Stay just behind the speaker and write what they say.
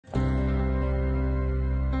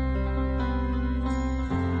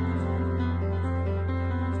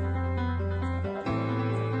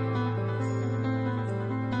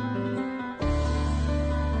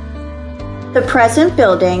The present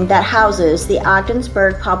building that houses the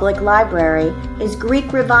Ogdensburg Public Library is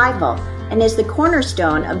Greek Revival and is the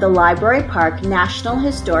cornerstone of the Library Park National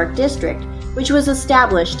Historic District, which was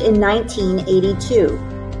established in 1982.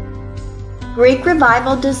 Greek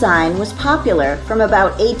Revival design was popular from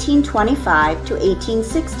about 1825 to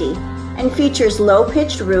 1860 and features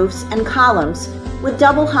low-pitched roofs and columns with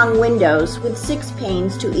double-hung windows with 6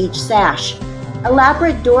 panes to each sash.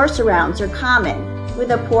 Elaborate door surrounds are common,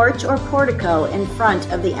 with a porch or portico in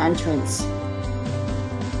front of the entrance.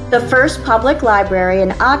 The first public library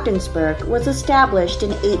in Ogdensburg was established in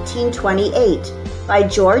 1828 by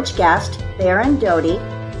George Guest, Baron Doty,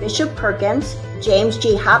 Bishop Perkins, James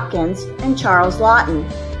G. Hopkins, and Charles Lawton.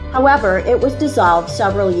 However, it was dissolved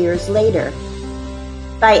several years later.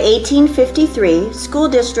 By 1853, School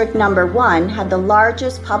District No. 1 had the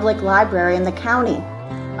largest public library in the county.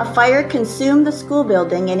 A fire consumed the school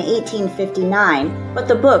building in 1859, but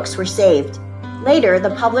the books were saved. Later,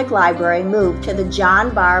 the public library moved to the John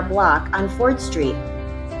Barr block on 4th Street.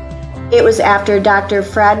 It was after Dr.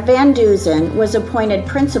 Fred Van Dusen was appointed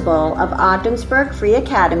principal of Ogdensburg Free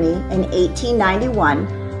Academy in 1891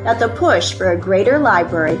 that the push for a greater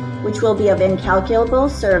library, which will be of incalculable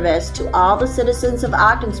service to all the citizens of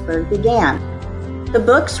Ogdensburg, began. The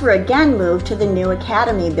books were again moved to the new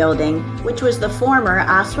Academy building, which was the former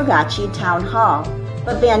Oswegatchie Town Hall,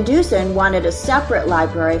 but Van Dusen wanted a separate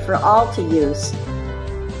library for all to use.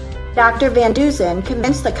 Dr. Van Dusen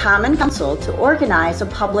convinced the Common Council to organize a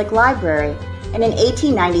public library, and in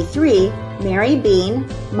 1893, Mary Bean,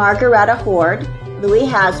 Margaretta Horde, Louis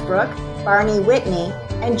Hasbrook, Barney Whitney,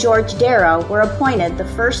 and George Darrow were appointed the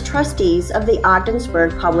first trustees of the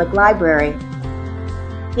Ogdensburg Public Library.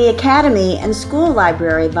 The Academy and School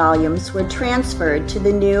Library volumes were transferred to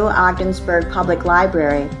the new Ogdensburg Public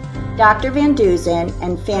Library. Dr. Van Dusen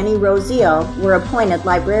and Fanny Rosio were appointed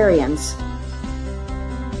librarians.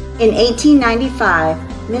 In 1895,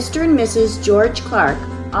 Mr. and Mrs. George Clark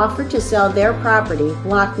offered to sell their property,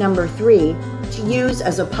 block number 3, to use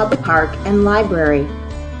as a public park and library.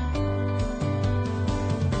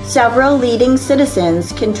 Several leading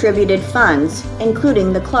citizens contributed funds,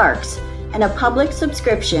 including the Clarks, and a public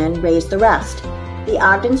subscription raised the rest. The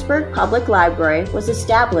Ogdensburg Public Library was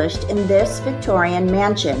established in this Victorian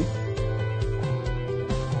mansion.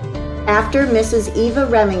 After Mrs. Eva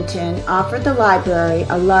Remington offered the library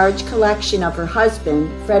a large collection of her husband,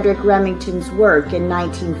 Frederick Remington's work in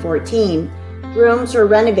 1914, rooms were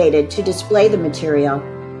renovated to display the material.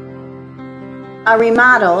 A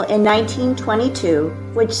remodel in 1922,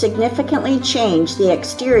 which significantly changed the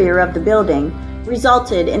exterior of the building,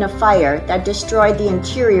 resulted in a fire that destroyed the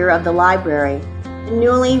interior of the library. The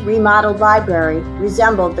newly remodeled library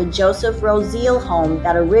resembled the Joseph Roseel home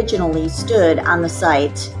that originally stood on the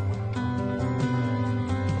site.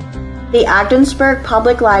 The Ogdensburg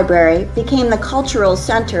Public Library became the cultural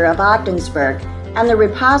center of Ogdensburg and the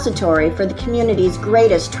repository for the community's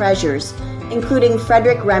greatest treasures, including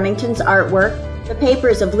Frederick Remington's artwork, the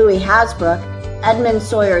papers of Louis Hasbrook, Edmund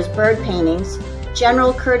Sawyer's bird paintings,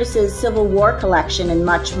 General Curtis's Civil War collection, and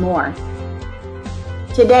much more.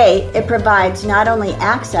 Today, it provides not only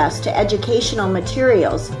access to educational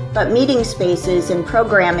materials, but meeting spaces and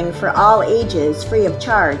programming for all ages free of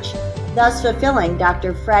charge, thus fulfilling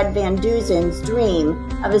Dr. Fred Van Dusen's dream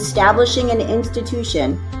of establishing an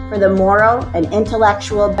institution for the moral and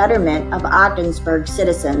intellectual betterment of Ogdensburg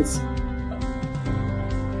citizens.